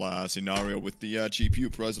whole scenario with the GPU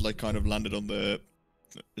price like kind of landed on the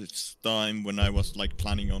time when I was like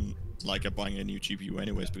planning on like buying a new GPU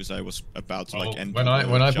anyways, because I was about to like enter when I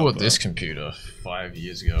the bought job, this computer 5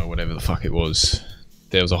 years ago, or whatever the fuck it was,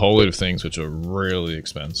 there was a whole lot of things which are really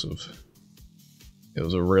expensive. It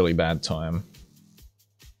was a really bad time.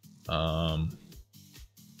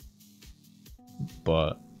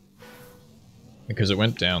 But because it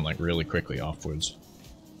went down like really quickly afterwards.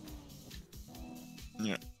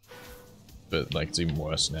 Yeah. But like it's even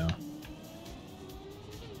worse now.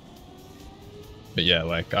 But yeah,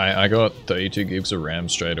 like I got 32 gigs of RAM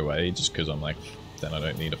straight away just because I'm like, then I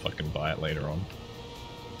don't need to fucking buy it later on.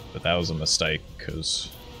 But that was a mistake because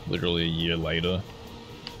literally a year later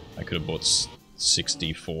I could have bought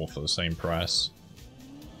 64 for the same price,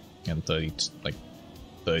 and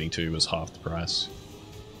 32 was half the price.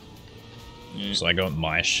 Yeah. So I got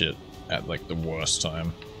my shit at like the worst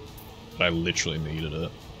time. But I literally needed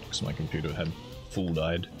it because my computer had full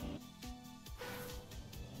died.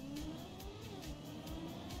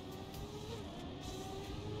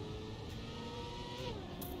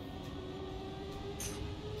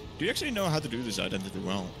 Do you actually know how to do this identity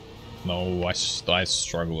well? No, I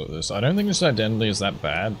struggle at this. I don't think this identity is that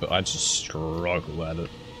bad, but I just struggle at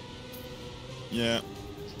it. Yeah.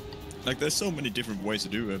 Like, there's so many different ways to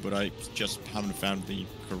do it, but I just haven't found the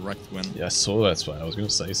correct one. Yeah, I saw that's fine. I was going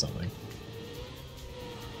to say something.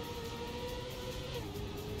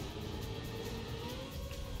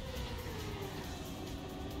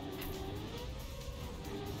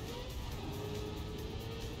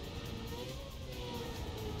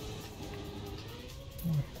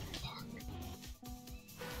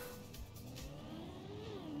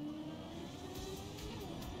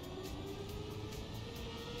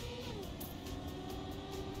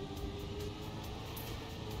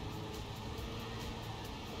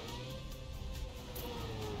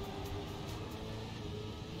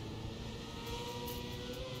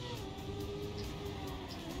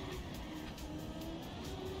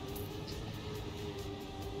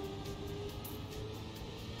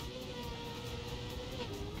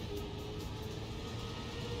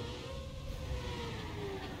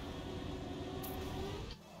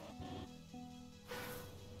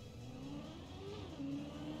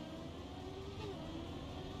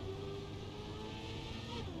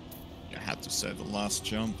 I had to say the last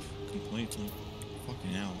jump completely.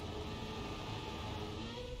 Fucking hell.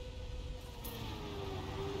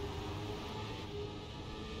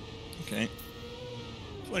 Okay.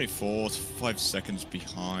 24th, 5 seconds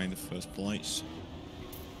behind the first place.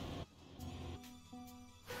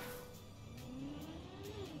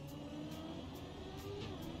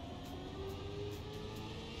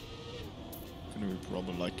 Gonna be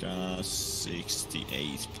probably like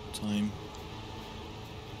 68th time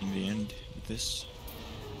in the end with this.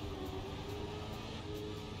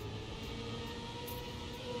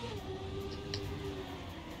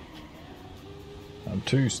 I'm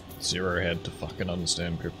too zero head to fucking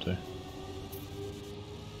understand crypto.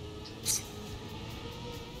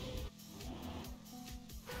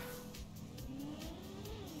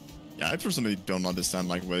 Yeah, I personally don't understand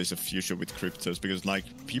like where there's a future with cryptos, because like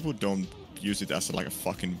people don't use it as like a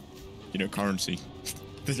fucking, you know, currency.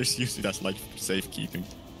 They just use it as like safekeeping.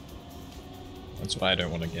 That's why I don't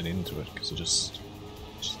want to get into it, because it's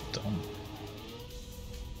just dumb.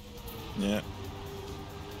 Yeah.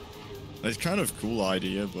 It's kind of a cool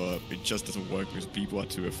idea, but it just doesn't work because people are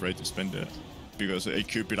too afraid to spend it. Because it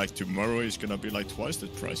could be like tomorrow it's gonna be like twice the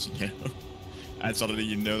price, you know? And suddenly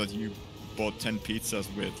you know that you bought 10 pizzas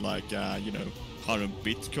with like, you know, 100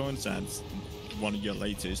 bitcoins, and 1 year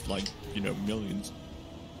later it's like, you know, millions.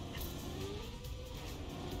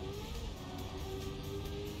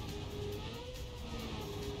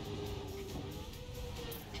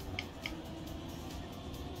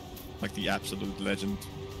 Like the absolute legend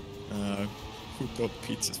who bought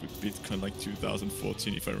pizzas with Bitcoin like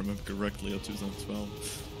 2014, if I remember correctly, or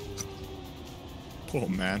 2012. Poor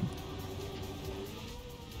man.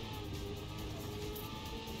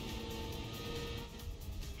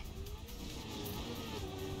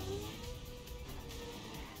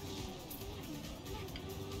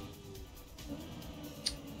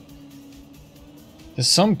 There's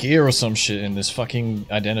some gear or some shit in this fucking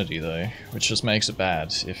identity though, which just makes it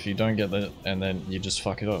bad if you don't get that and then you just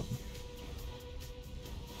fuck it up.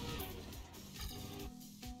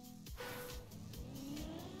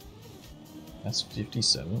 That's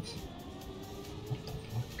 57th? What the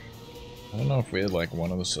fuck? I don't know if we're like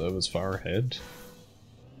one of the servers far ahead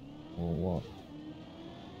or what.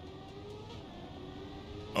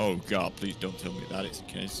 Oh god, please don't tell me that is the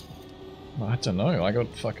case. I don't know, I got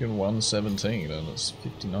fucking 117 and it's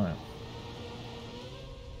 59.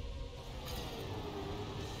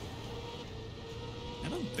 I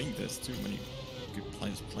don't think there's too many good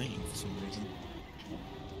players playing for some reason.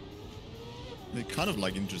 They're kind of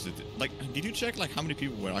like interested. Like, did you check like how many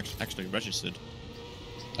people were actually registered?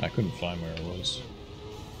 I couldn't find where it was.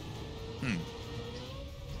 Hmm.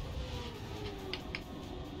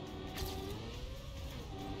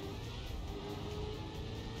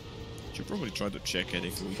 Should probably try to check it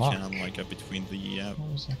if we can, like between the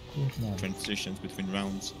What was that called now? transitions between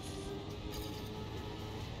rounds.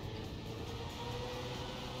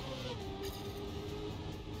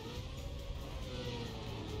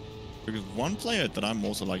 Because one player that I'm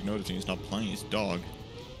also like noticing is not playing is Dog,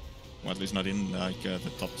 or at least not in like the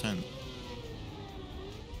top 10.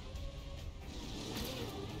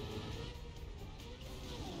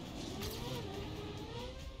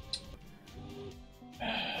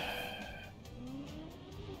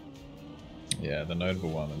 Yeah, the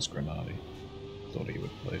notable one is Grenadi. Thought he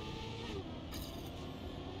would play.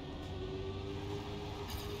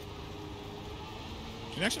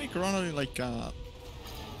 Can actually Corona like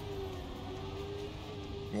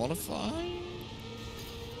Qualify?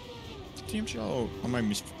 TMGL? Am I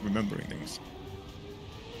misremembering things?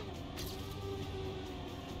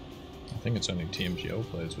 I think it's only TMGL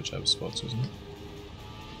players which have spots, isn't it?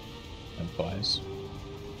 And buys.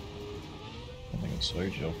 I think it's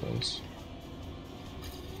OGL players.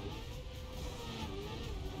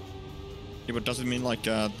 Yeah, but does it mean like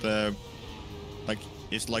it's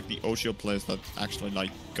like the OGL players that actually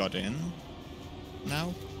like got in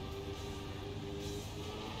now?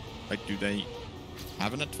 Like, do they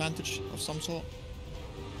have an advantage of some sort?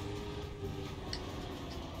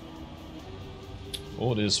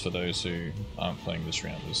 All it is for those who aren't playing this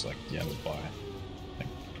round is like you have a buy. Like,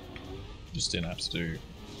 you just didn't have to do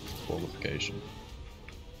qualification.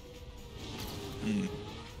 Hmm.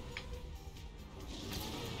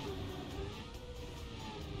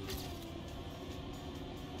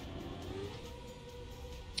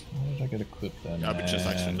 Why did I get a clip then? Yeah, but just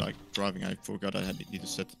actually like driving, I forgot I need to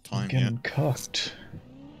set the time. I'm getting cuffed.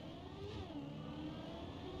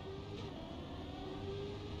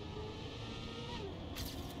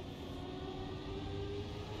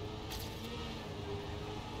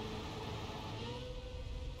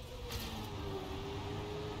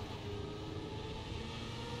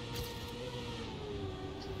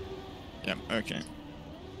 Yeah, okay.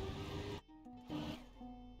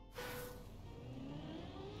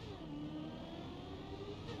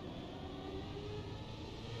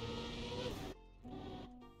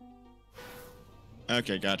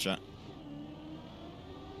 Okay, gotcha.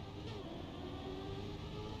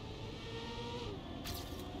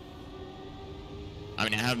 I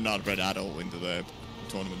mean, I have not read at all into the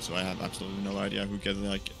tournament, so I have absolutely no idea who gets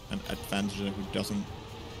like an advantage and who doesn't.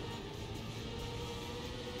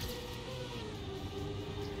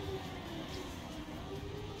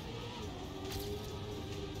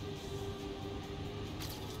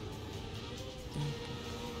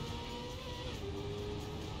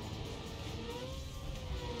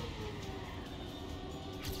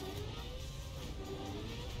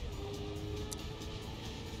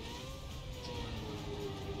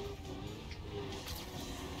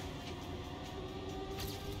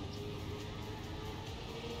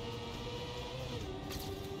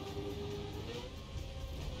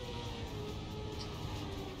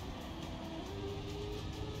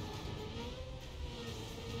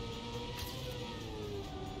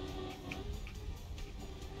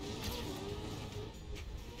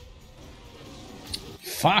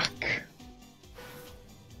 Fuck!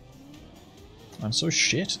 I'm so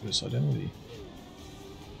shit at this identity.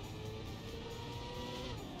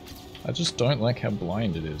 I just don't like how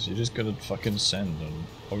blind it is. You just gotta fucking send and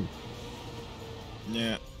hope.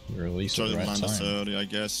 Yeah. You release at the right land time. 30, I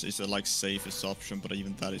guess, is the like safest option, but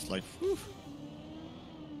even that is like, whew.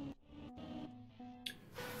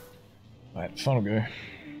 Right, final go.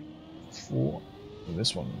 For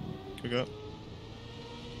this one. Good go.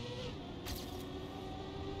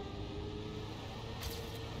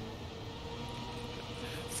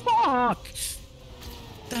 Fuck!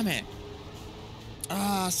 Damn it!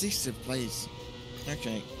 Ah, 60th place.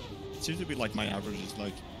 Okay. Seems to be like my average is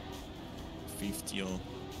like 50 or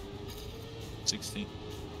 60.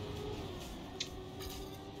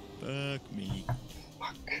 Fuck me.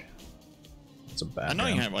 Fuck. That's a bad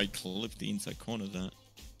Annoying round. how I clipped the inside corner of that.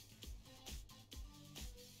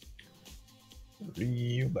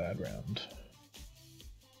 Real bad round.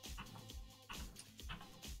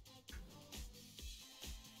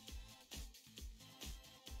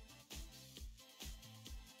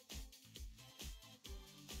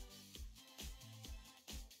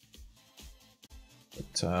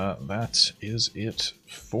 But that is it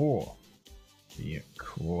for the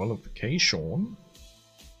qualification.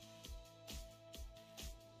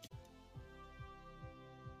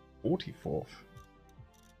 '44th.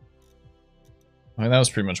 I mean, that was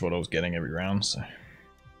pretty much what I was getting every round, so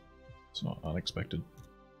it's not unexpected.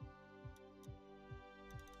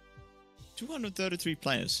 233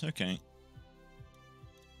 players, okay.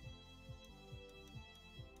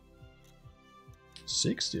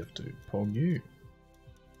 '60th, dude. Pog you.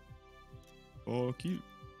 Fuck you.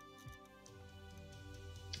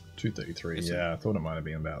 233, Is it? yeah, I thought it might have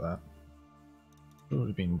been about that. It would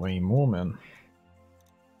have been way more, man.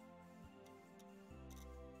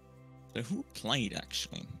 So who played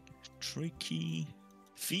actually? Tricky,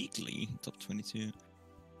 Feedly, top 22.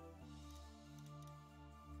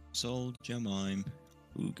 Soldier Mime,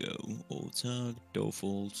 Hugo, Otag,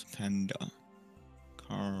 Dofold, Panda,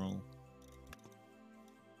 Carl.